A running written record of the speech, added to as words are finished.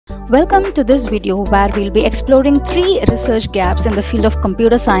Welcome to this video where we'll be exploring 3 research gaps in the field of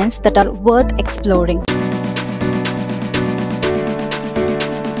computer science that are worth exploring.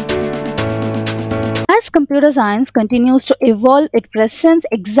 As computer science continues to evolve, it presents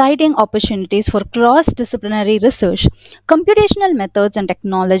exciting opportunities for cross-disciplinary research. Computational methods and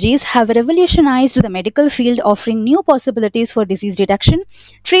technologies have revolutionized the medical field, offering new possibilities for disease detection,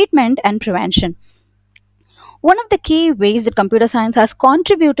 treatment, and prevention. One of the key ways that computer science has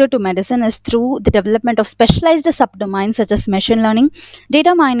contributed to medicine is through the development of specialized subdomains such as machine learning,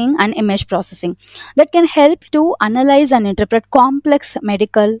 data mining, and image processing that can help to analyze and interpret complex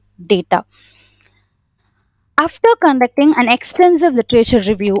medical data. After conducting an extensive literature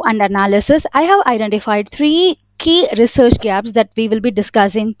review and analysis, I have identified 3 key research gaps that we will be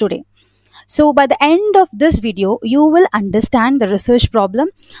discussing today. So, by the end of this video, you will understand the research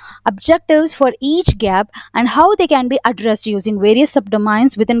problem, objectives for each gap, and how they can be addressed using various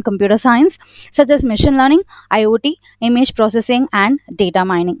subdomains within computer science, such as machine learning, IoT, image processing, and data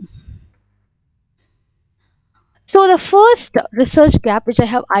mining. So, the first research gap which I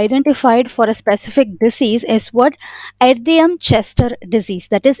have identified for a specific disease is what? Erdheim-Chester Disease,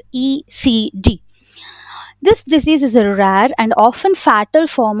 that is ECD. This disease is a rare and often fatal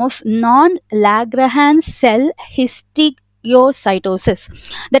form of non-Langerhans cell histiocytosis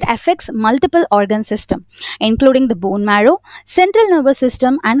that affects multiple organ systems, including the bone marrow, central nervous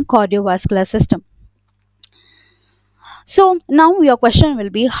system, and cardiovascular system. So now your question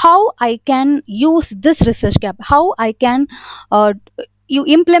will be how I can use this research gap, how I can you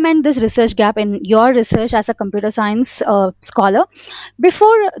implement this research gap in your research as a computer science scholar.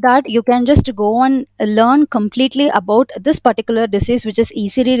 Before that, you can just go and learn completely about this particular disease, which is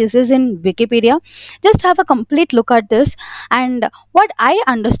ECD disease, in Wikipedia. Just have a complete look at this, and what I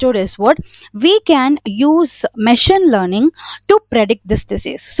understood is what we can use machine learning to predict this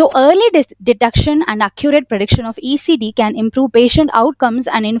disease. So early detection and accurate prediction of ECD can improve patient outcomes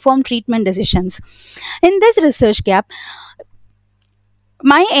and inform treatment decisions. In this research gap,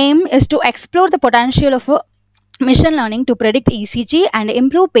 my aim is to explore the potential of machine learning to predict ECG and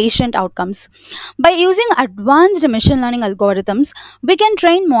improve patient outcomes. By using advanced machine learning algorithms, we can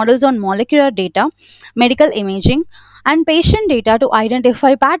train models on molecular data, medical imaging, and patient data to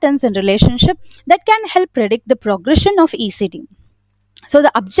identify patterns in relationship that can help predict the progression of ECD. So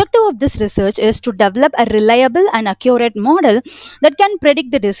the objective of this research is to develop a reliable and accurate model that can predict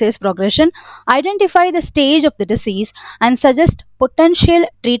the disease progression, identify the stage of the disease, and suggest potential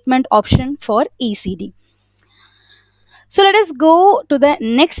treatment option for ECD. So let us go to the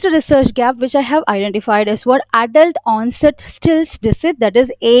next research gap which I have identified is what? Adult-onset Still's disease, that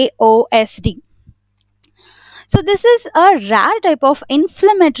is AOSD. So this is a rare type of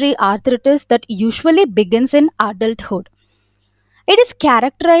inflammatory arthritis that usually begins in adulthood. It is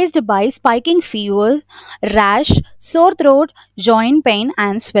characterized by spiking fever, rash, sore throat, joint pain,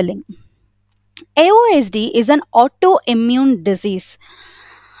 and swelling. AOSD is an autoimmune disease.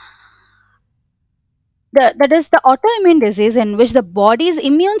 That is the autoimmune disease in which the body's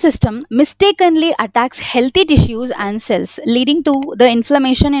immune system mistakenly attacks healthy tissues and cells, leading to the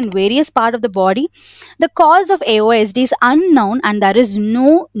inflammation in various parts of the body. The cause of AOSD is unknown and there is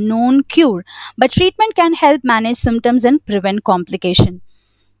no known cure, but treatment can help manage symptoms and prevent complication.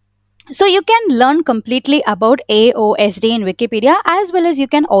 So you can learn completely about AOSD in Wikipedia, as well as you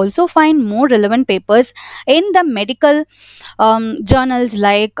can also find more relevant papers in the medical journals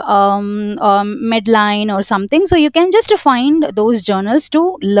like Medline or something. So you can just find those journals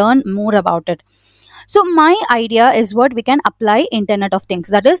to learn more about it. So my idea is what we can apply Internet of Things.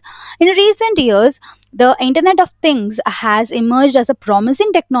 That is, in recent years, the Internet of Things has emerged as a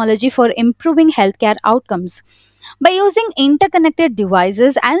promising technology for improving healthcare outcomes. By using interconnected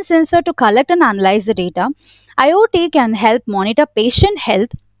devices and sensors to collect and analyze the data, IoT can help monitor patient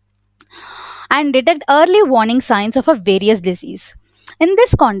health and detect early warning signs of a various disease. In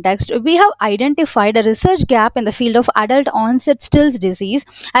this context, we have identified a research gap in the field of adult-onset Still's disease,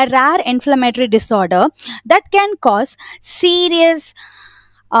 a rare inflammatory disorder that can cause serious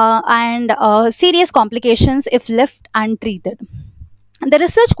complications if left untreated. The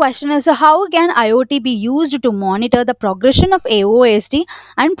research question is how can IoT be used to monitor the progression of AOSD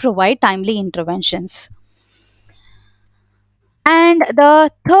and provide timely interventions? And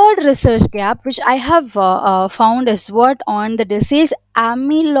the third research gap which I have found is what? On the disease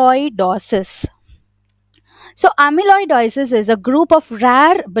amyloidosis. So amyloidosis is a group of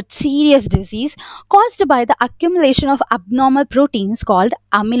rare but serious disease caused by the accumulation of abnormal proteins called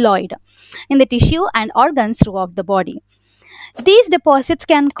amyloid in the tissue and organs throughout the body. These deposits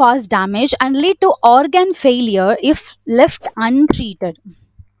can cause damage and lead to organ failure if left untreated.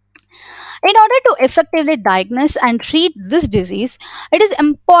 In order to effectively diagnose and treat this disease, it is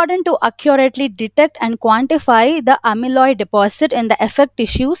important to accurately detect and quantify the amyloid deposit in the affected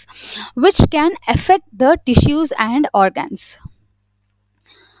tissues, which can affect the tissues and organs.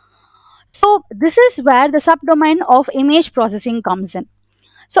 So, this is where the subdomain of image processing comes in.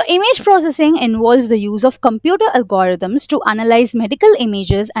 So, image processing involves the use of computer algorithms to analyze medical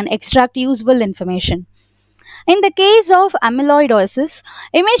images and extract useful information. In the case of amyloidosis,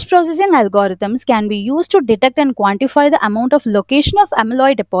 image processing algorithms can be used to detect and quantify the amount of location of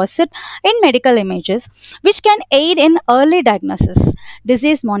amyloid deposit in medical images, which can aid in early diagnosis,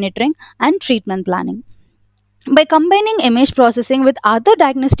 disease monitoring, and treatment planning. By combining image processing with other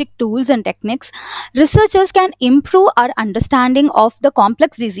diagnostic tools and techniques, researchers can improve our understanding of the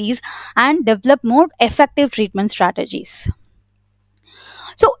complex disease and develop more effective treatment strategies.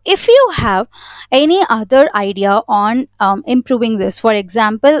 So, if you have any other idea on improving this, for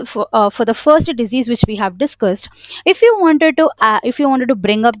example, for the first disease which we have discussed, if you wanted to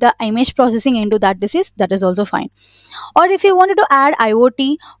bring up the image processing into that disease, that is also fine. Or if you wanted to add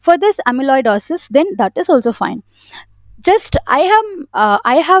IoT for this amyloidosis, then that is also fine. Just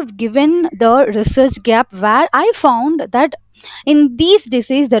I have given the research gap where I found that in these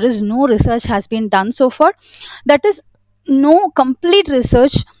disease there is no research has been done so far. That is no complete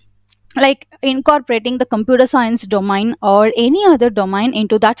research like incorporating the computer science domain or any other domain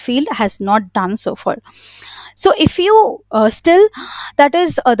into that field has not done so far. So if you still that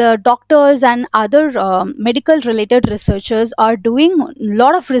is the doctors and other medical related researchers are doing a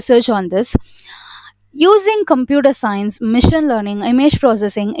lot of research on this, using computer science, machine learning, image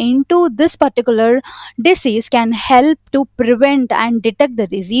processing into this particular disease can help to prevent and detect the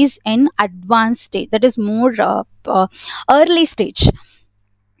disease in advanced stage, that is more early stage.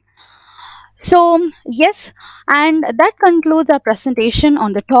 So, yes, and that concludes our presentation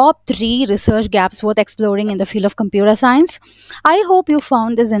on the top three research gaps worth exploring in the field of computer science. I hope you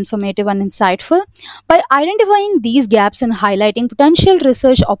found this informative and insightful. By identifying these gaps and highlighting potential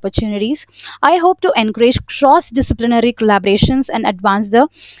research opportunities, I hope to encourage cross disciplinary collaborations and advance the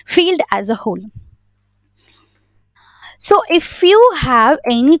field as a whole. So, if you have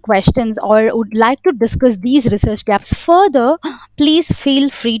any questions or would like to discuss these research gaps further, please feel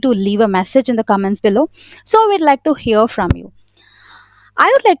free to leave a message in the comments below. So, I would like to hear from you.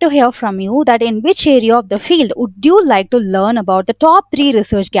 I would like to hear from you that in which area of the field would you like to learn about the top three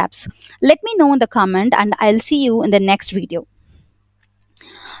research gaps? Let me know in the comment and I'll see you in the next video.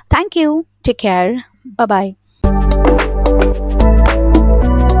 Thank you. Take care. Bye bye.